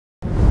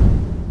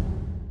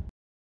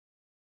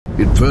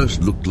It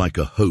first looked like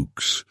a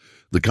hoax,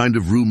 the kind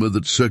of rumor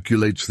that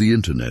circulates the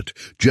internet,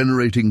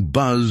 generating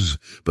buzz,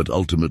 but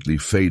ultimately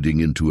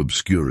fading into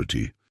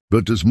obscurity.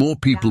 But as more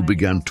people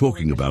began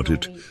talking about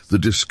it, the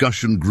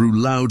discussion grew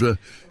louder,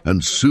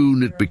 and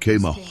soon it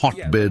became a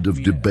hotbed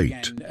of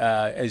debate. Again,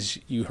 as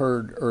you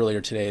heard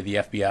earlier today, the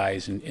FBI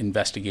is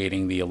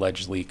investigating the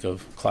alleged leak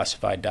of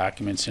classified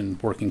documents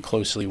and working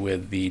closely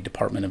with the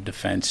Department of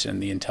Defense and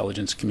the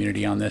intelligence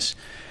community on this.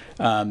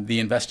 The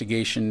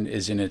investigation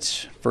is in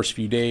its first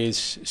few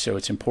days, so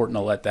it's important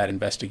to let that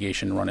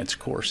investigation run its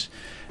course.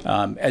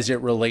 As it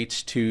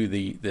relates to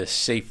the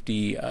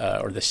safety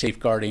or the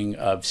safeguarding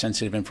of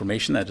sensitive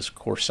information, that is, of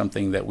course,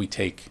 something that we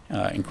take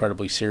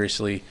incredibly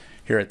seriously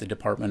here at the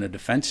Department of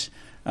Defense,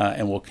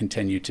 and will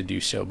continue to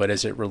do so. But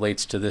as it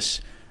relates to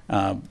this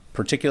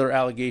particular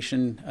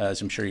allegation,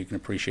 as I'm sure you can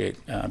appreciate,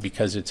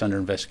 because it's under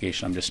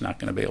investigation, I'm just not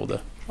going to be able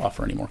to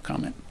offer any more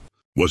comment.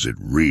 Was it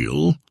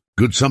real?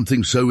 Could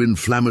something so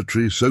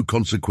inflammatory, so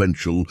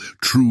consequential,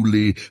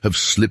 truly have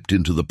slipped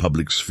into the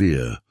public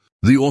sphere?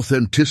 The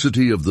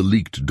authenticity of the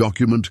leaked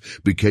document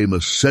became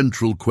a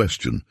central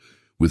question,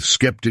 with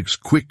skeptics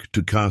quick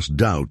to cast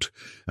doubt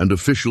and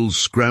officials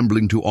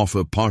scrambling to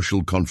offer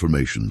partial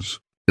confirmations.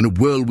 In a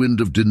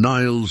whirlwind of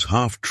denials,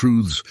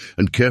 half-truths,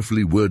 and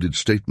carefully worded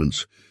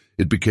statements,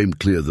 it became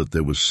clear that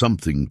there was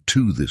something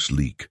to this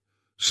leak,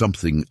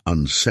 something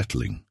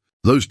unsettling.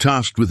 Those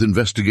tasked with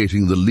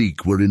investigating the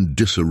leak were in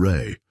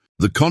disarray.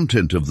 The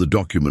content of the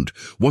document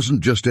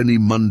wasn't just any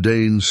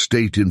mundane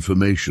state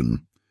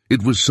information.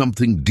 It was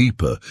something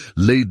deeper,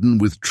 laden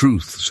with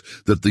truths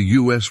that the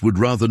U.S. would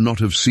rather not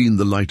have seen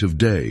the light of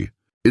day.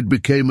 It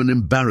became an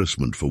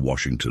embarrassment for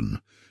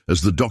Washington,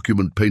 as the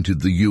document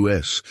painted the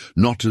U.S.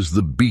 not as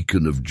the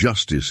beacon of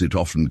justice it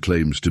often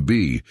claims to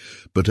be,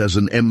 but as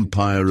an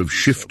empire of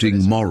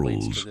shifting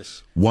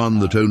morals, one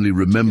that only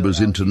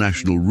remembers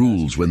international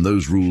rules when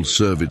those rules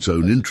serve its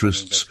own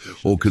interests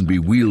or can be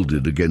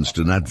wielded against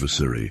an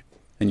adversary.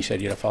 And you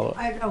said you had a follow-up?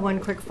 I have one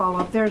quick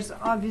follow-up. There's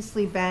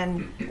obviously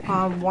been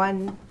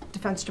one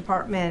Defense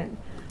Department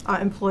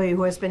employee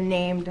who has been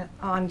named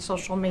on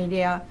social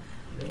media.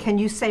 Can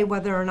you say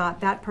whether or not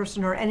that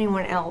person or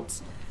anyone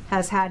else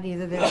has had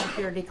either their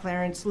security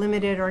clearance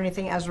limited or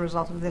anything as a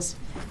result of this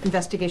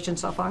investigation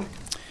so far?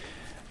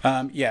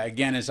 Yeah,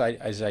 again, as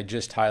I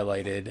just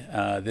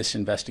highlighted, this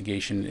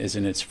investigation is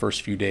in its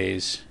first few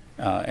days,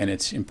 and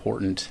it's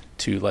important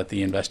to let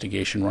the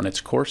investigation run its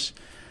course.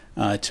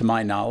 To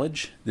my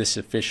knowledge, this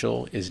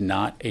official is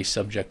not a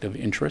subject of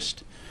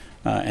interest,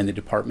 and the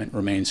department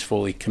remains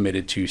fully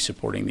committed to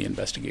supporting the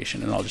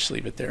investigation, and I'll just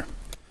leave it there.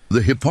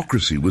 The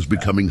hypocrisy was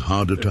becoming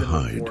harder to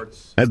hide.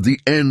 At the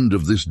end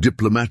of this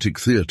diplomatic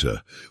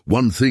theater,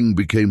 one thing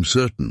became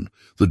certain: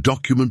 the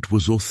document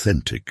was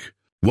authentic.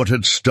 What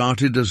had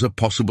started as a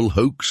possible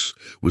hoax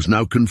was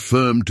now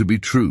confirmed to be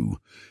true,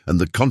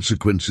 and the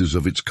consequences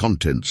of its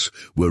contents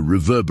were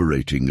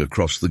reverberating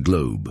across the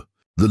globe.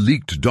 The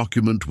leaked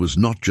document was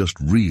not just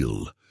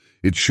real.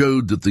 It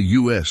showed that the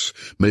U.S.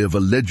 may have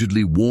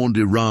allegedly warned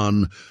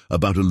Iran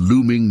about a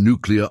looming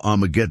nuclear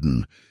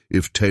Armageddon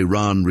if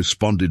Tehran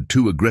responded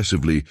too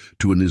aggressively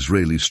to an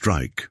Israeli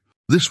strike.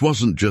 This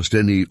wasn't just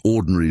any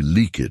ordinary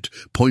leak. It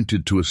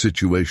pointed to a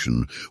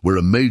situation where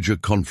a major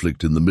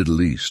conflict in the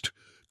Middle East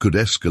could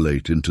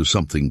escalate into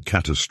something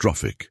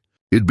catastrophic.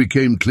 It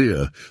became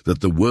clear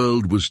that the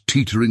world was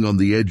teetering on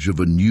the edge of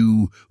a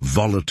new,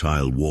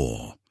 volatile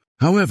war.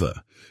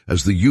 However,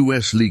 as the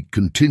U.S. leak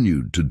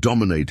continued to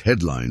dominate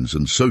headlines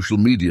and social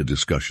media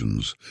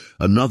discussions,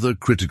 another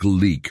critical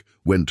leak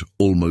went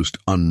almost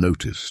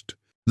unnoticed.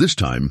 This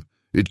time,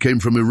 it came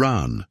from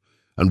Iran,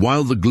 and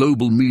while the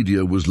global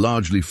media was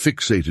largely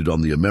fixated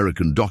on the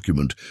American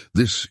document,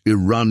 this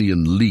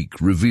Iranian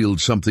leak revealed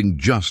something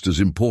just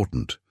as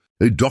important.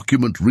 A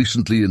document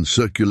recently in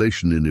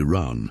circulation in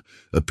Iran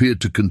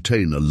appeared to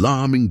contain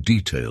alarming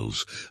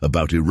details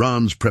about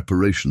Iran's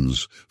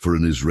preparations for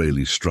an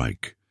Israeli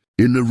strike.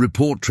 In a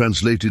report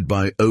translated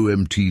by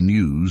OMT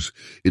News,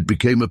 it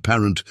became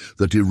apparent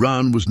that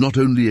Iran was not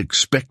only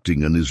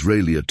expecting an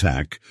Israeli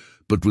attack,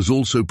 but was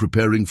also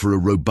preparing for a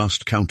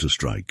robust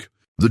counterstrike.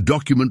 The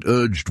document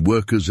urged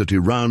workers at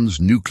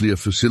Iran's nuclear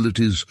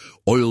facilities,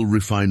 oil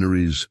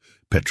refineries,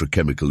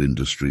 petrochemical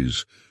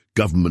industries,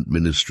 government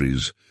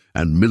ministries,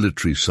 and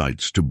military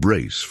sites to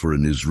brace for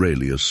an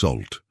Israeli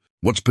assault.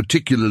 What's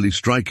particularly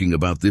striking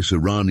about this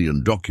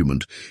Iranian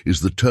document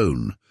is the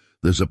tone.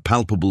 There's a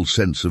palpable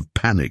sense of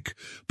panic,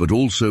 but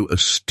also a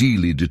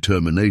steely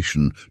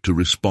determination to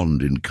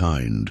respond in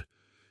kind.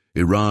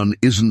 Iran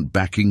isn't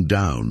backing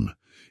down.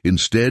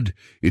 Instead,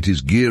 it is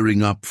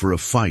gearing up for a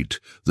fight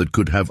that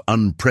could have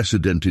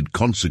unprecedented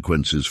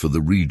consequences for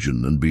the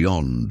region and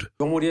beyond.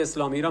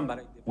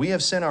 We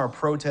have sent our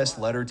protest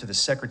letter to the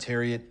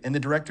Secretariat and the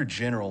Director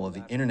General of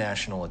the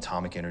International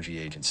Atomic Energy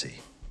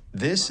Agency.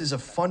 This is a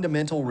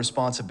fundamental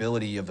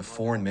responsibility of the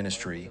Foreign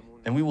Ministry,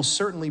 and we will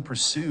certainly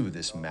pursue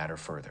this matter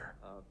further.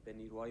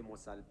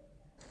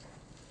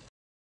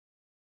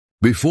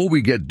 Before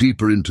we get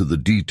deeper into the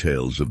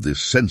details of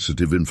this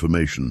sensitive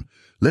information,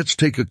 let's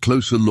take a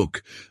closer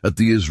look at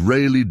the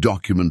Israeli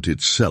document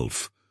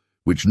itself,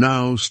 which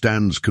now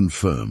stands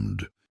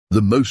confirmed.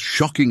 The most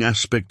shocking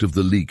aspect of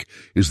the leak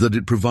is that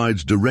it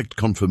provides direct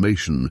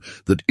confirmation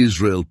that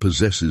Israel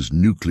possesses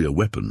nuclear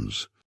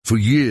weapons. For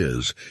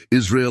years,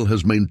 Israel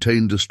has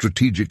maintained a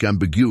strategic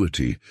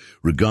ambiguity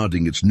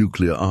regarding its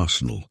nuclear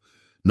arsenal,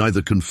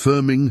 neither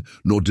confirming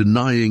nor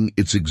denying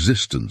its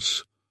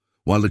existence,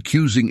 while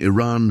accusing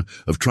Iran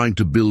of trying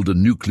to build a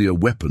nuclear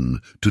weapon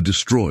to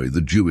destroy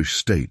the Jewish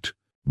state.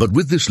 But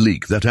with this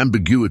leak, that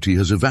ambiguity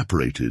has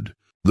evaporated.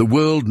 The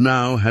world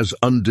now has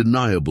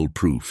undeniable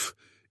proof.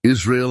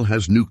 Israel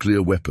has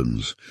nuclear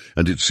weapons,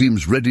 and it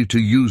seems ready to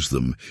use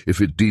them if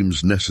it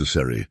deems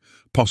necessary,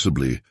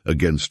 possibly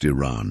against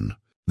Iran.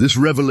 This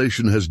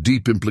revelation has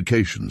deep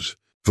implications.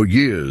 For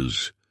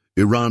years,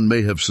 Iran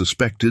may have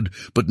suspected,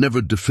 but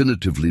never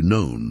definitively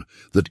known,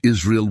 that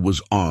Israel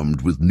was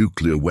armed with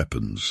nuclear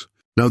weapons.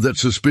 Now that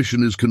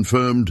suspicion is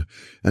confirmed,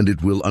 and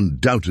it will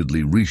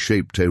undoubtedly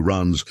reshape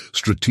Tehran's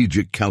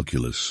strategic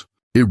calculus.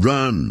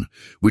 Iran,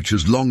 which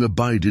has long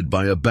abided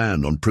by a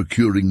ban on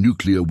procuring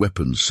nuclear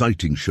weapons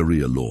citing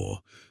Sharia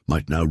law,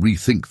 might now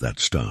rethink that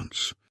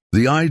stance.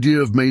 The idea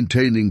of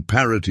maintaining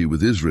parity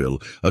with Israel,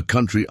 a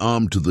country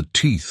armed to the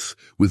teeth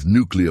with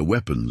nuclear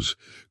weapons,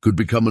 could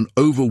become an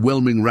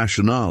overwhelming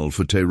rationale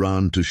for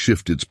Tehran to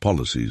shift its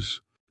policies.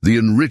 The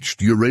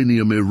enriched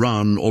uranium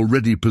Iran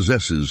already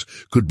possesses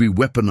could be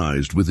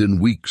weaponized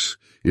within weeks,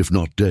 if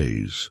not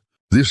days.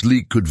 This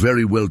leak could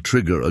very well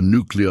trigger a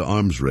nuclear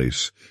arms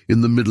race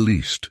in the Middle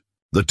East.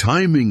 The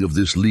timing of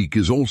this leak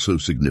is also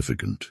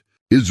significant.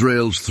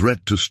 Israel's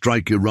threat to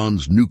strike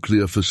Iran's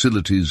nuclear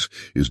facilities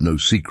is no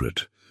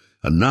secret.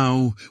 And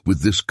now,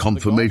 with this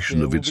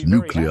confirmation of its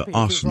nuclear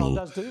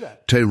arsenal,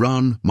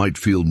 Tehran might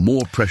feel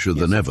more pressure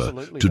than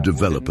ever to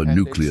develop a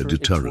nuclear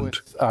deterrent.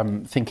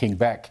 Thinking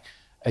back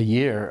a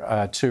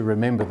year to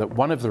remember that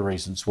one of the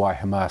reasons why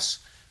Hamas,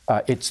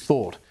 it's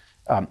thought,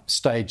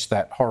 staged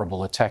that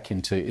horrible attack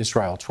into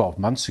Israel 12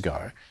 months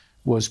ago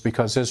was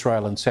because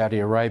Israel and Saudi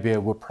Arabia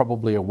were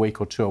probably a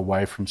week or two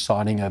away from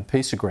signing a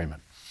peace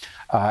agreement.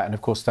 And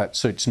of course, that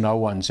suits no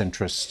one's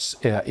interests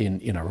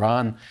in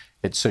Iran.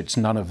 It suits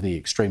none of the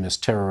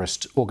extremist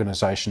terrorist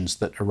organisations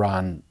that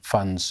Iran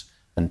funds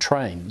and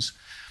trains.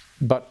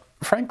 But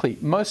frankly,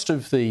 most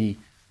of the,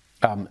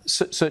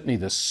 certainly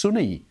the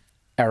Sunni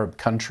Arab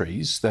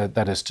countries,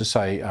 that is to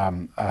say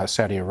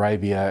Saudi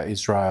Arabia,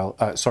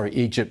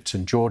 Egypt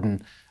and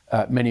Jordan,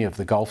 many of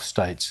the Gulf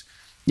states,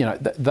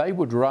 they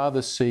would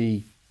rather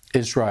see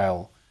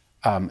Israel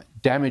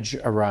damage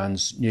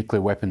Iran's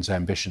nuclear weapons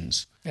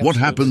ambitions. What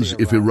happens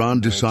if Iran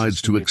decides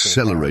to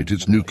accelerate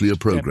its nuclear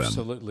program?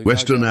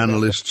 Western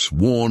analysts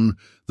warn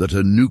that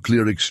a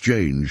nuclear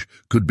exchange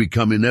could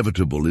become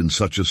inevitable in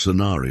such a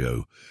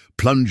scenario,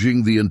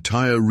 plunging the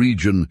entire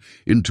region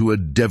into a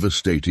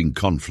devastating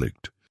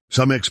conflict.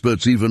 Some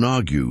experts even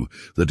argue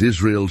that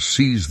Israel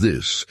sees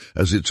this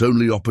as its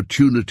only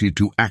opportunity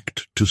to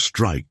act to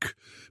strike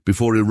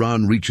before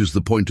Iran reaches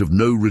the point of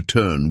no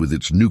return with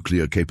its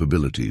nuclear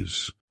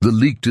capabilities. The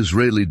leaked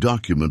Israeli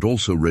document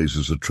also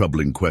raises a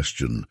troubling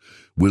question.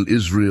 Will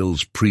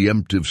Israel's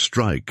preemptive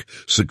strike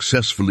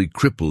successfully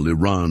cripple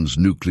Iran's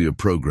nuclear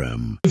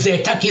program? If they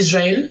attack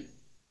Israel,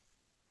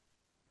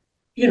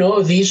 the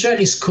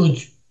Israelis could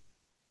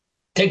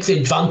take the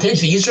advantage.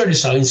 The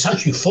Israelis are in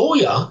such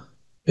euphoria,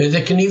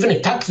 they can even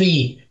attack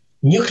the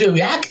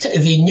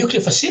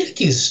nuclear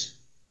facilities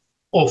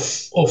of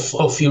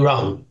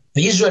Iran.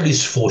 The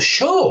Israelis, for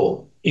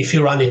sure, if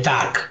Iran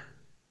attack,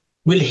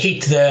 will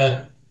hit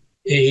the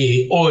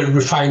oil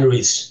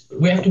refineries.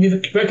 We have to be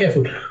very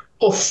careful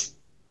of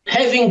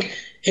having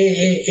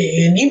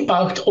an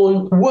impact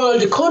on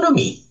world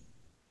economy.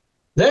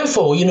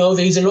 Therefore,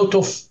 there is a lot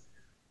of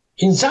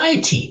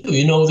anxiety,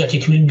 that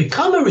it will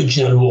become a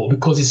regional war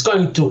because it's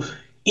going to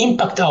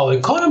impact our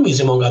economies,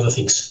 among other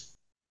things.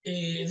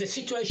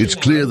 It's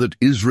clear that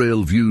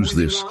Israel views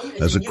this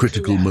as a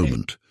critical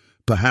moment,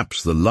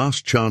 perhaps the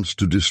last chance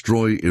to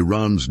destroy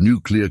Iran's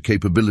nuclear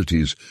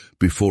capabilities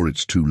before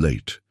it's too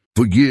late.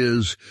 For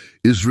years,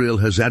 Israel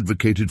has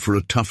advocated for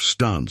a tough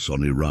stance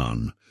on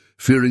Iran,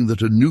 fearing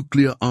that a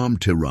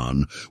nuclear-armed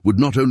Tehran would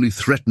not only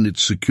threaten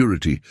its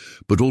security,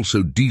 but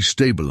also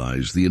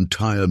destabilize the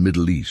entire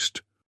Middle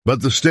East.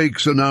 But the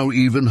stakes are now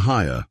even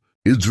higher.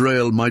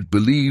 Israel might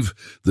believe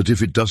that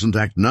if it doesn't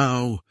act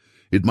now,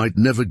 it might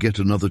never get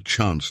another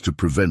chance to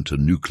prevent a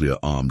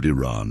nuclear-armed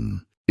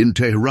Iran. In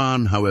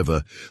Tehran,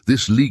 however,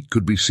 this leak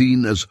could be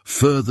seen as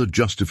further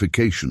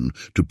justification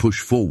to push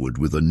forward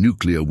with a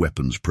nuclear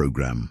weapons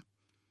program.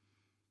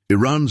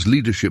 Iran's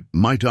leadership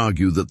might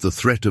argue that the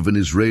threat of an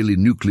Israeli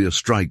nuclear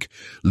strike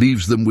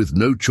leaves them with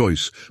no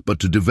choice but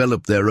to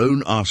develop their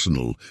own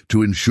arsenal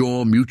to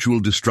ensure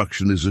mutual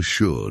destruction is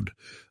assured,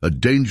 a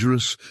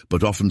dangerous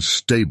but often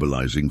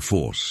stabilizing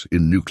force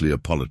in nuclear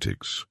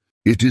politics.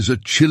 It is a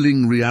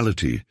chilling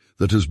reality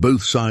that as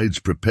both sides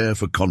prepare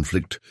for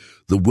conflict,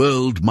 the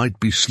world might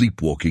be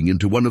sleepwalking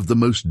into one of the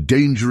most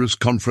dangerous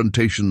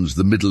confrontations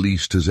the Middle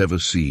East has ever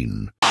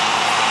seen.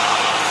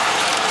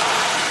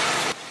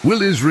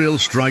 Will Israel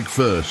strike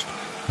first,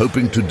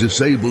 hoping to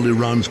disable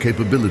Iran's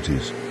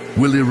capabilities.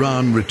 Will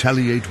Iran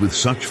retaliate with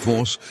such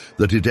force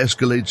that it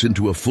escalates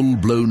into a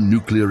full-blown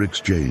nuclear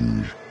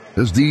exchange?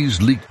 As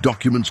these leaked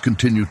documents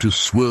continue to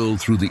swirl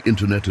through the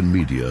internet and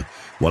media,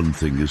 one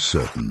thing is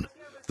certain.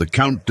 The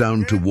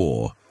countdown to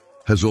war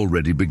has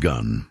already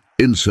begun.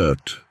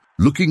 Insert.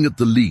 Looking at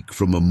the leak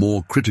from a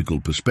more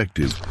critical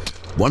perspective,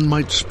 one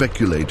might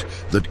speculate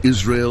that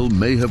Israel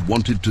may have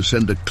wanted to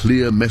send a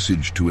clear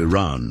message to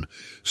Iran,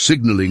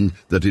 signaling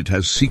that it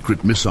has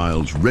secret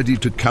missiles ready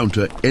to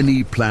counter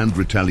any planned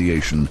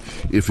retaliation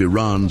if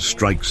Iran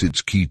strikes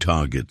its key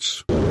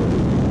targets.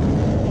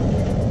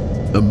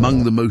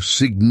 Among the most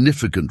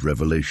significant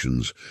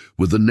revelations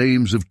were the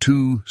names of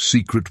two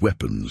secret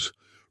weapons,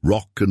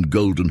 Rock and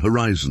Golden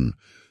Horizon,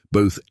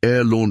 both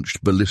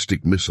air-launched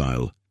ballistic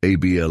missile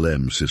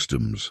 (ABLM)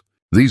 systems.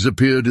 These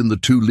appeared in the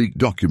two leaked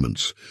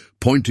documents,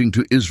 pointing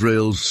to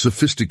Israel's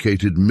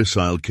sophisticated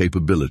missile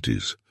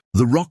capabilities.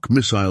 The Rock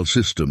missile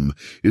system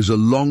is a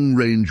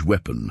long-range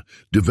weapon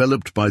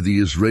developed by the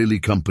Israeli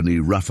company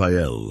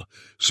Rafael,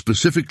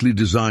 specifically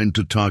designed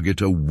to target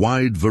a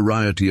wide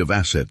variety of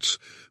assets,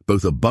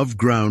 both above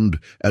ground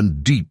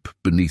and deep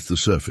beneath the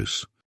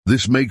surface.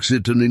 This makes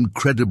it an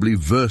incredibly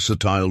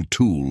versatile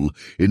tool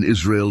in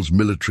Israel's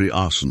military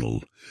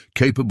arsenal,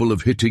 capable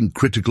of hitting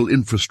critical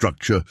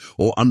infrastructure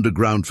or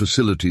underground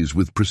facilities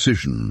with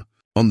precision.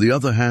 On the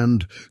other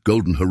hand,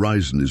 Golden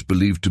Horizon is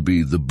believed to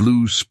be the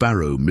Blue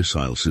Sparrow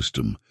missile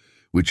system,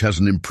 which has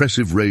an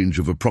impressive range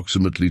of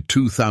approximately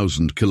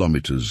 2,000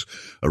 kilometers,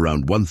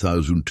 around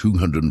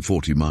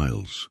 1,240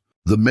 miles.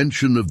 The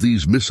mention of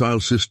these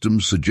missile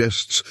systems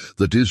suggests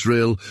that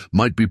Israel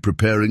might be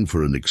preparing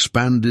for an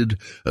expanded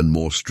and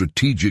more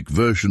strategic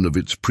version of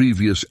its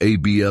previous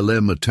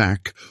ABLM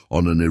attack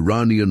on an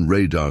Iranian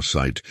radar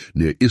site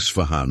near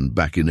Isfahan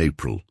back in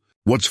April.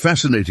 What's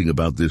fascinating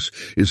about this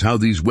is how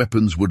these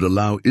weapons would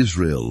allow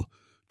Israel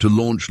to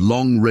launch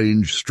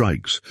long-range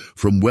strikes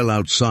from well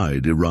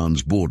outside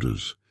Iran's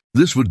borders.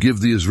 This would give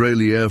the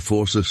Israeli Air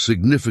Force a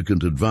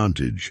significant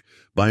advantage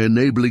by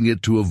enabling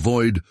it to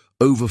avoid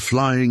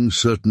overflying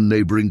certain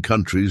neighboring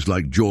countries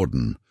like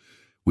Jordan,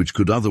 which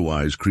could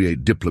otherwise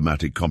create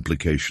diplomatic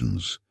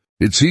complications.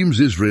 It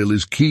seems Israel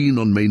is keen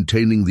on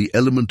maintaining the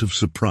element of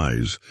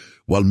surprise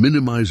while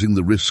minimizing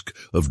the risk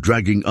of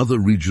dragging other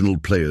regional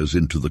players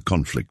into the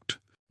conflict.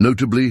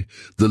 Notably,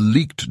 the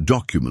leaked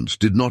documents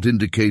did not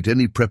indicate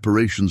any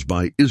preparations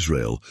by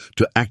Israel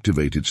to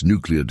activate its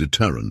nuclear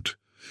deterrent,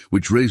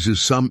 which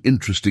raises some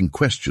interesting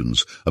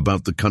questions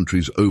about the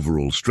country's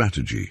overall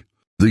strategy.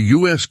 The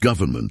U.S.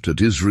 government, at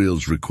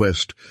Israel's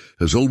request,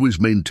 has always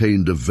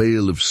maintained a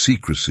veil of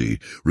secrecy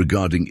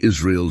regarding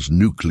Israel's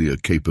nuclear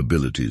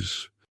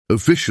capabilities.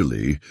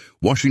 Officially,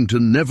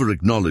 Washington never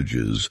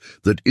acknowledges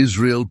that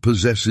Israel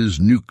possesses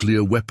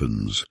nuclear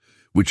weapons,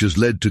 which has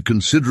led to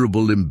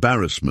considerable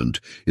embarrassment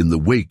in the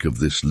wake of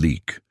this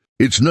leak.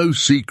 It's no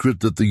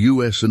secret that the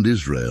U.S. and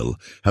Israel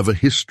have a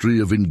history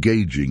of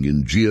engaging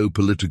in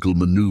geopolitical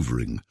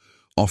maneuvering,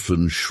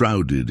 often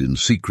shrouded in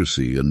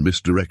secrecy and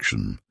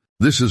misdirection.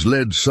 This has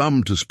led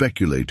some to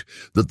speculate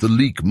that the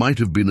leak might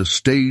have been a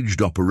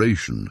staged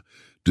operation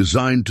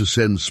designed to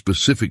send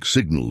specific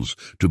signals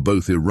to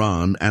both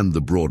Iran and the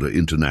broader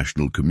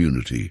international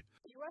community.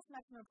 The U.S.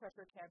 maximum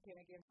pressure campaign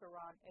against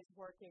Iran is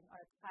working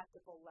on a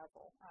tactical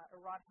level.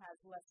 Iran has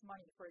less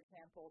money, for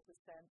example, to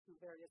send to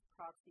various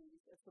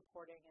proxies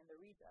supporting in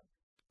the region.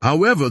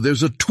 However,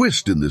 there's a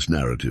twist in this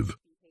narrative.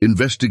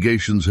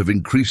 Investigations have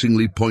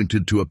increasingly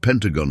pointed to a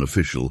Pentagon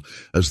official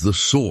as the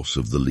source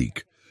of the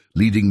leak,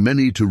 leading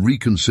many to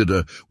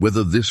reconsider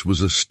whether this was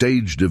a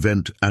staged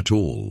event at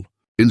all.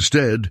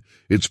 Instead,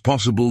 it's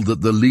possible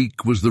that the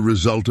leak was the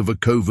result of a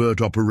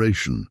covert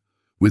operation,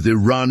 with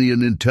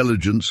Iranian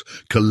intelligence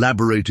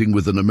collaborating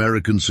with an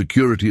American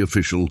security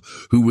official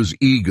who was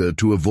eager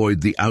to avoid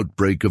the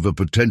outbreak of a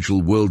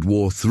potential World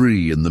War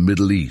III in the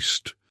Middle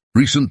East.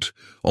 Recent,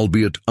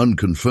 albeit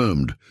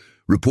unconfirmed,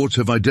 reports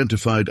have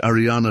identified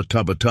Ariana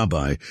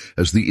Tabatabai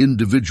as the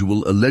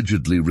individual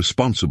allegedly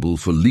responsible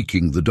for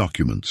leaking the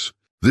documents.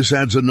 This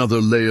adds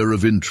another layer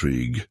of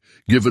intrigue,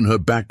 given her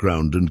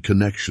background and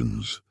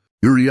connections.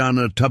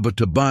 Ariana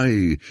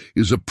Tabatabai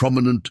is a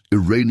prominent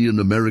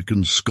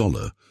Iranian-American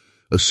scholar,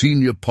 a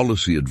senior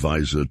policy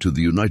advisor to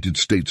the United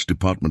States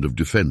Department of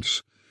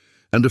Defense,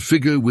 and a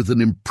figure with an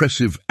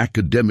impressive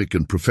academic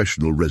and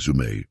professional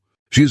resume.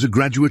 She is a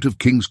graduate of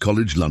King's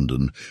College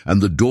London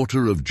and the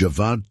daughter of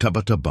Javad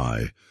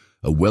Tabatabai,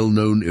 a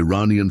well-known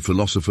Iranian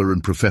philosopher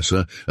and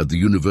professor at the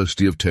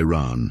University of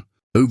Tehran.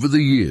 Over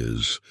the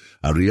years,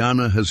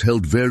 Ariana has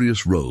held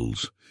various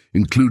roles,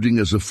 including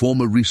as a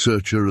former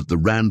researcher at the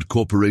Rand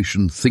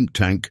Corporation think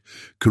tank,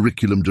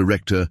 curriculum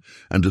director,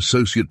 and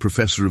associate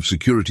professor of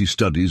security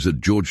studies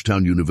at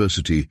Georgetown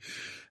University,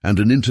 and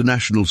an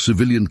international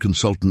civilian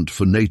consultant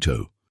for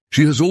NATO.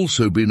 She has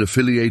also been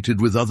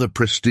affiliated with other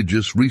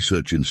prestigious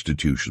research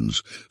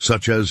institutions,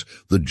 such as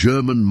the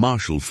German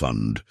Marshall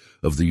Fund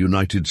of the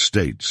United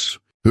States.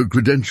 Her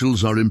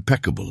credentials are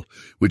impeccable,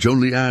 which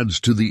only adds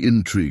to the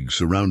intrigue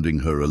surrounding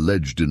her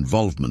alleged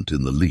involvement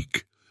in the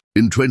leak.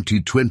 In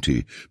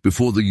 2020,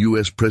 before the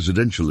US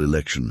presidential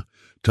election,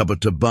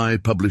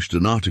 Tabatabai published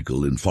an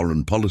article in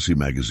Foreign Policy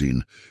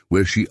magazine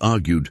where she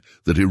argued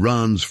that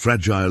Iran's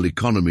fragile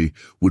economy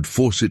would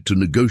force it to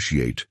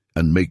negotiate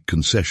and make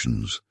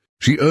concessions.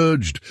 She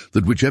urged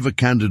that whichever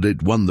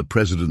candidate won the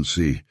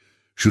presidency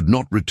should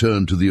not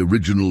return to the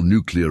original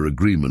nuclear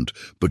agreement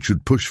but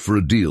should push for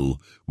a deal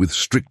with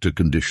stricter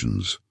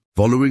conditions.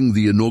 Following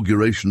the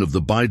inauguration of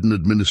the Biden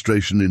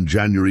administration in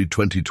January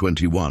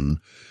 2021,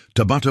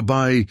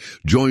 Tabatabai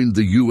joined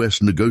the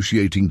U.S.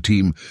 negotiating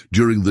team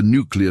during the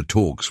nuclear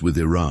talks with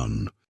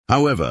Iran.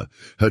 However,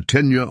 her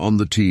tenure on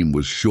the team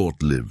was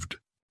short-lived.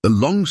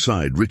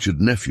 Alongside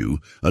Richard Nephew,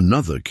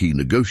 another key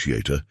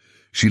negotiator,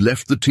 she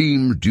left the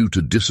team due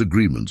to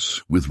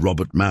disagreements with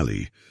Robert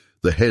Malley,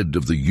 the head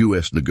of the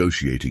U.S.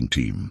 negotiating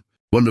team.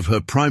 One of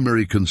her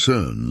primary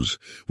concerns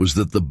was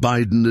that the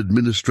Biden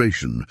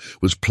administration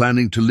was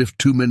planning to lift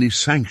too many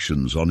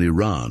sanctions on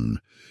Iran,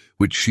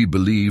 which she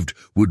believed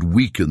would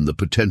weaken the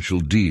potential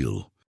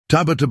deal.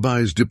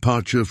 Tabatabai's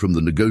departure from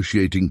the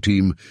negotiating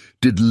team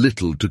did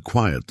little to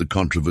quiet the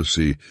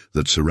controversy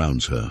that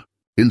surrounds her.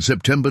 In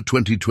September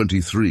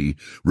 2023,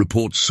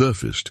 reports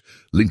surfaced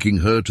linking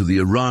her to the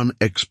Iran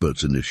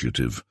Experts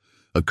Initiative,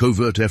 a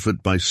covert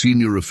effort by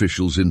senior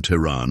officials in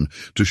Tehran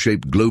to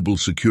shape global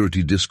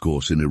security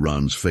discourse in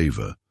Iran's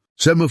favor.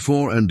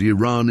 Semaphore and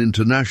Iran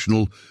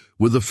International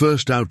were the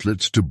first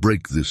outlets to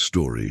break this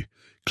story,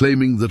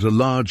 claiming that a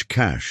large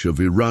cache of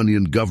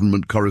Iranian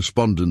government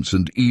correspondence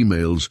and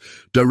emails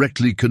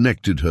directly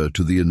connected her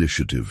to the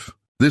initiative.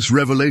 This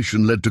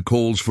revelation led to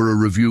calls for a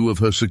review of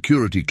her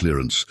security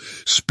clearance,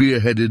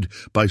 spearheaded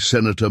by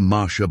Senator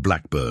Marsha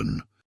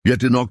Blackburn.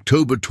 Yet in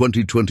October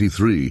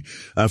 2023,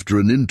 after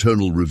an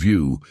internal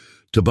review,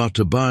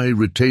 Tabatabai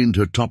retained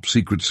her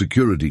top-secret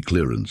security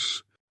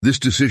clearance. This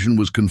decision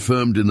was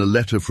confirmed in a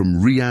letter from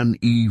Rian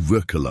E.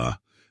 Verkala,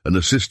 an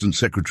Assistant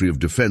Secretary of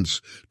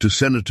Defense, to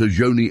Senator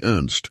Joni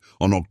Ernst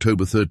on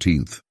October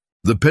 13th.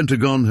 The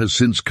Pentagon has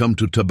since come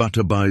to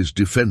Tabatabai's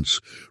defense,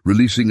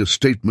 releasing a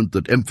statement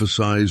that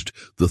emphasized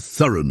the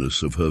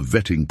thoroughness of her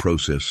vetting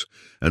process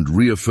and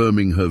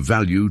reaffirming her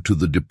value to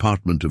the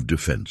Department of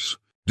Defense.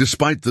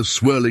 Despite the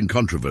swirling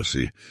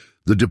controversy,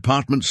 the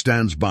department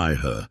stands by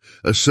her,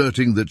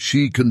 asserting that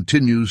she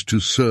continues to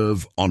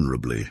serve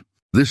honorably.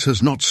 This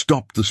has not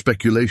stopped the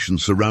speculation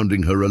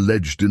surrounding her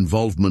alleged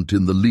involvement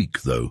in the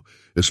leak, though,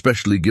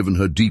 especially given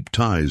her deep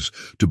ties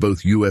to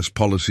both U.S.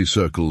 policy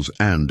circles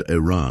and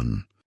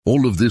Iran.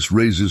 All of this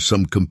raises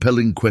some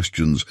compelling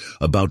questions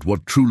about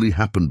what truly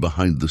happened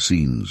behind the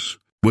scenes.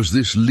 Was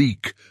this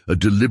leak a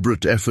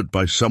deliberate effort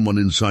by someone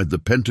inside the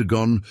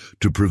Pentagon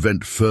to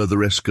prevent further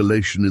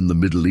escalation in the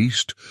Middle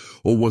East,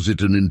 or was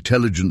it an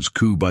intelligence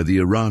coup by the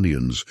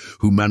Iranians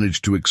who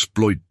managed to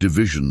exploit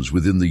divisions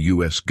within the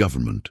U.S.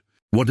 government?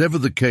 Whatever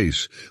the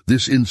case,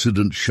 this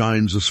incident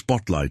shines a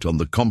spotlight on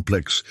the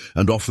complex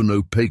and often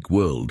opaque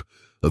world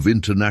of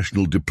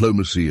international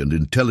diplomacy and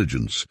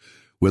intelligence,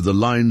 where the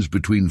lines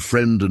between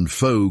friend and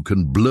foe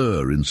can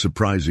blur in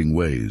surprising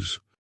ways.